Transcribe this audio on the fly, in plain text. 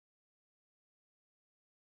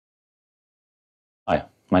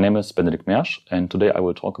My name is Benedikt Mersch, and today I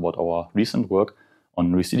will talk about our recent work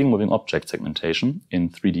on receding moving object segmentation in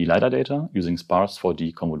 3D LiDAR data using Sparse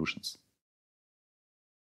 4D convolutions.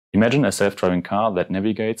 Imagine a self-driving car that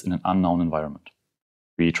navigates in an unknown environment.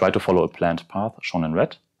 We try to follow a planned path shown in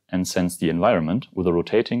red and sense the environment with a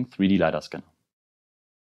rotating 3D LiDAR scanner.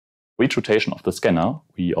 For each rotation of the scanner,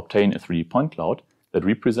 we obtain a 3D point cloud that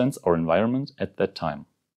represents our environment at that time.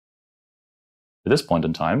 At this point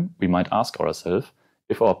in time, we might ask ourselves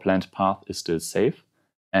if our planned path is still safe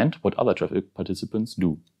and what other traffic participants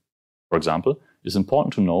do. For example, it is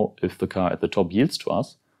important to know if the car at the top yields to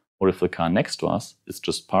us or if the car next to us is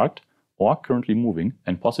just parked or currently moving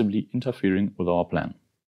and possibly interfering with our plan.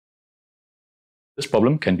 This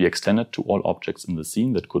problem can be extended to all objects in the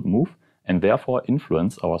scene that could move and therefore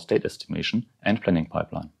influence our state estimation and planning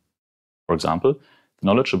pipeline. For example, the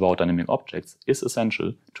knowledge about dynamic objects is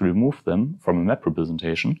essential to remove them from a map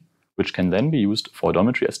representation, which can then be used for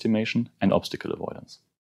odometry estimation and obstacle avoidance.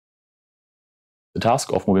 The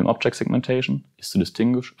task of moving object segmentation is to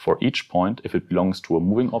distinguish for each point if it belongs to a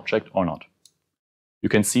moving object or not. You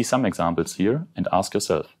can see some examples here and ask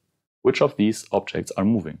yourself, which of these objects are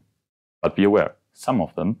moving? But be aware, some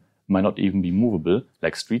of them might not even be movable,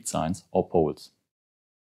 like street signs or poles.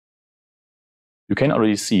 You can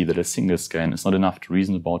already see that a single scan is not enough to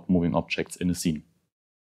reason about moving objects in a scene.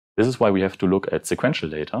 This is why we have to look at sequential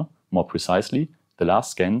data, more precisely, the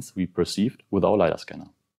last scans we perceived with our LiDAR scanner.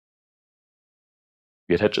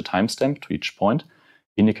 We attach a timestamp to each point,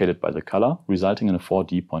 indicated by the color, resulting in a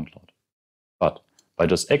 4D point cloud. But by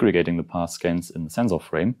just aggregating the past scans in the sensor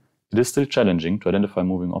frame, it is still challenging to identify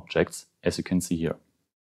moving objects, as you can see here.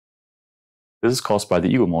 This is caused by the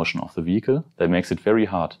ego motion of the vehicle that makes it very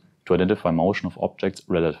hard to identify motion of objects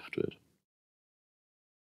relative to it.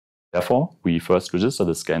 Therefore, we first register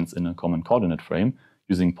the scans in a common coordinate frame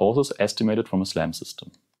using poses estimated from a SLAM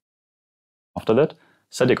system. After that,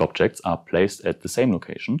 static objects are placed at the same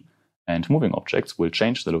location, and moving objects will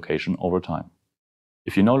change their location over time.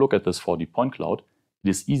 If you now look at this 4D point cloud, it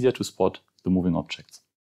is easier to spot the moving objects.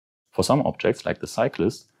 For some objects, like the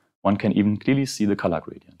cyclist, one can even clearly see the color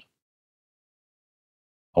gradient.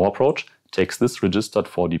 Our approach takes this registered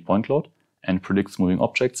 4D point cloud and predicts moving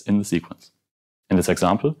objects in the sequence. In this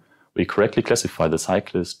example, we correctly classify the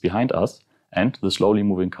cyclist behind us and the slowly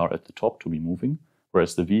moving car at the top to be moving,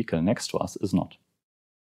 whereas the vehicle next to us is not.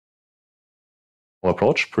 Our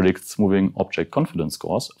approach predicts moving object confidence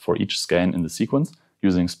scores for each scan in the sequence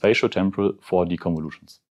using spatiotemporal 4D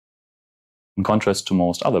convolutions. In contrast to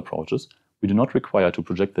most other approaches, we do not require to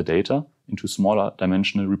project the data into smaller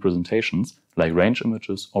dimensional representations like range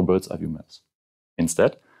images or bird's eye view maps.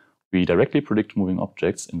 Instead, we directly predict moving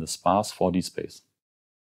objects in the sparse 4D space.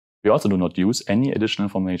 We also do not use any additional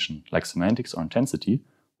information like semantics or intensity,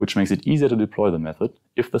 which makes it easier to deploy the method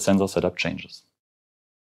if the sensor setup changes.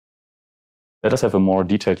 Let us have a more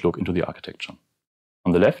detailed look into the architecture.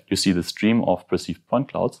 On the left, you see the stream of perceived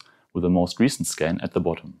point clouds with the most recent scan at the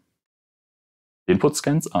bottom. The input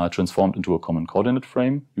scans are transformed into a common coordinate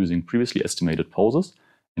frame using previously estimated poses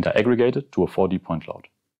and are aggregated to a 4D point cloud.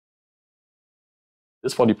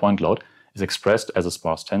 This 4D point cloud is expressed as a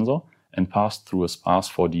sparse tensor and passed through a sparse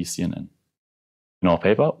 4D CNN. In our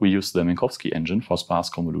paper, we use the Minkowski engine for sparse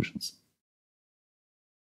convolutions.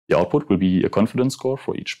 The output will be a confidence score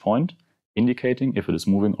for each point, indicating if it is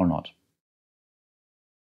moving or not.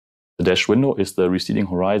 The dashed window is the receding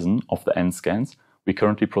horizon of the n scans we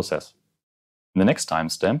currently process. In the next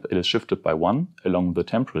timestamp, it is shifted by 1 along the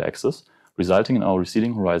temporal axis, resulting in our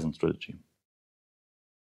receding horizon strategy.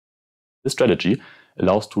 This strategy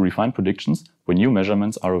allows to refine predictions when new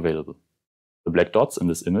measurements are available. The black dots in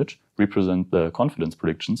this image represent the confidence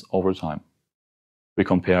predictions over time. We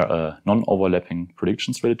compare a non-overlapping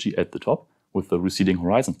prediction strategy at the top with the receding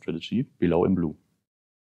horizon strategy below in blue.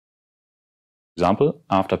 For example,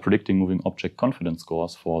 after predicting moving object confidence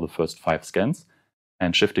scores for the first 5 scans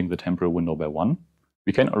and shifting the temporal window by 1,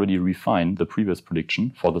 we can already refine the previous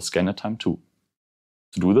prediction for the scan at time 2.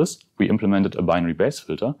 To do this, we implemented a binary Bayes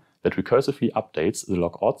filter that recursively updates the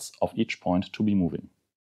log odds of each point to be moving.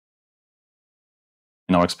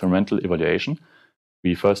 In our experimental evaluation,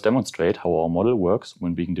 we first demonstrate how our model works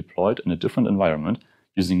when being deployed in a different environment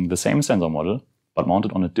using the same sensor model but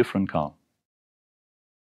mounted on a different car.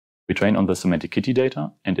 We train on the semantic kitty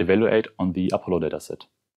data and evaluate on the Apollo dataset.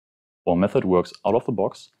 Our method works out of the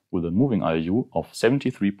box with a moving IOU of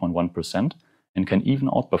 73.1% and can even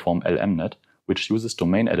outperform LMNet, which uses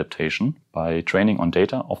domain adaptation by training on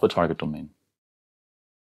data of the target domain.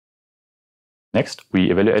 Next, we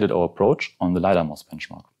evaluated our approach on the LiDAR MOS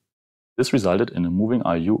benchmark. This resulted in a moving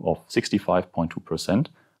IOU of 65.2%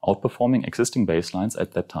 outperforming existing baselines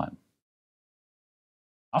at that time.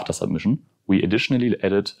 After submission, we additionally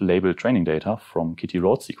added labeled training data from Kitty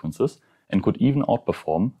road sequences and could even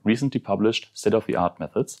outperform recently published state-of-the-art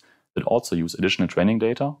methods that also use additional training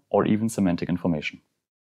data or even semantic information.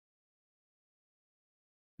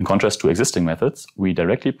 In contrast to existing methods, we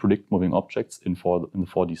directly predict moving objects in the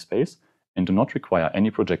 4D space and do not require any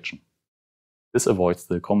projection. This avoids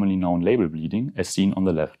the commonly known label bleeding as seen on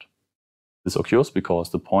the left. This occurs because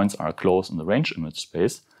the points are close in the range image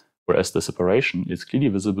space, whereas the separation is clearly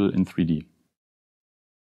visible in 3D.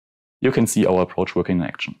 You can see our approach working in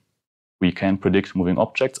action. We can predict moving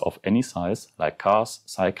objects of any size, like cars,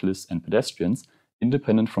 cyclists, and pedestrians,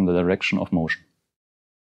 independent from the direction of motion.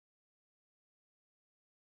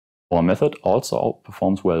 Our method also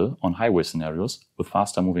performs well on highway scenarios with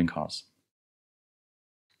faster moving cars.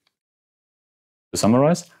 To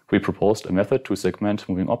summarize, we proposed a method to segment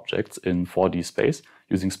moving objects in 4D space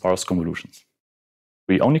using sparse convolutions.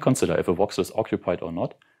 We only consider if a voxel is occupied or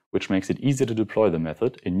not, which makes it easier to deploy the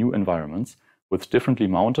method in new environments with differently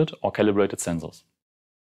mounted or calibrated sensors.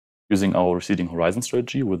 Using our receding horizon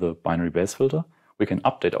strategy with a binary base filter, we can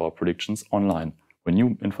update our predictions online when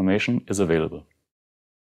new information is available.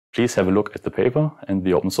 Please have a look at the paper and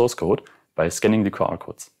the open source code by scanning the QR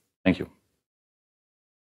codes. Thank you.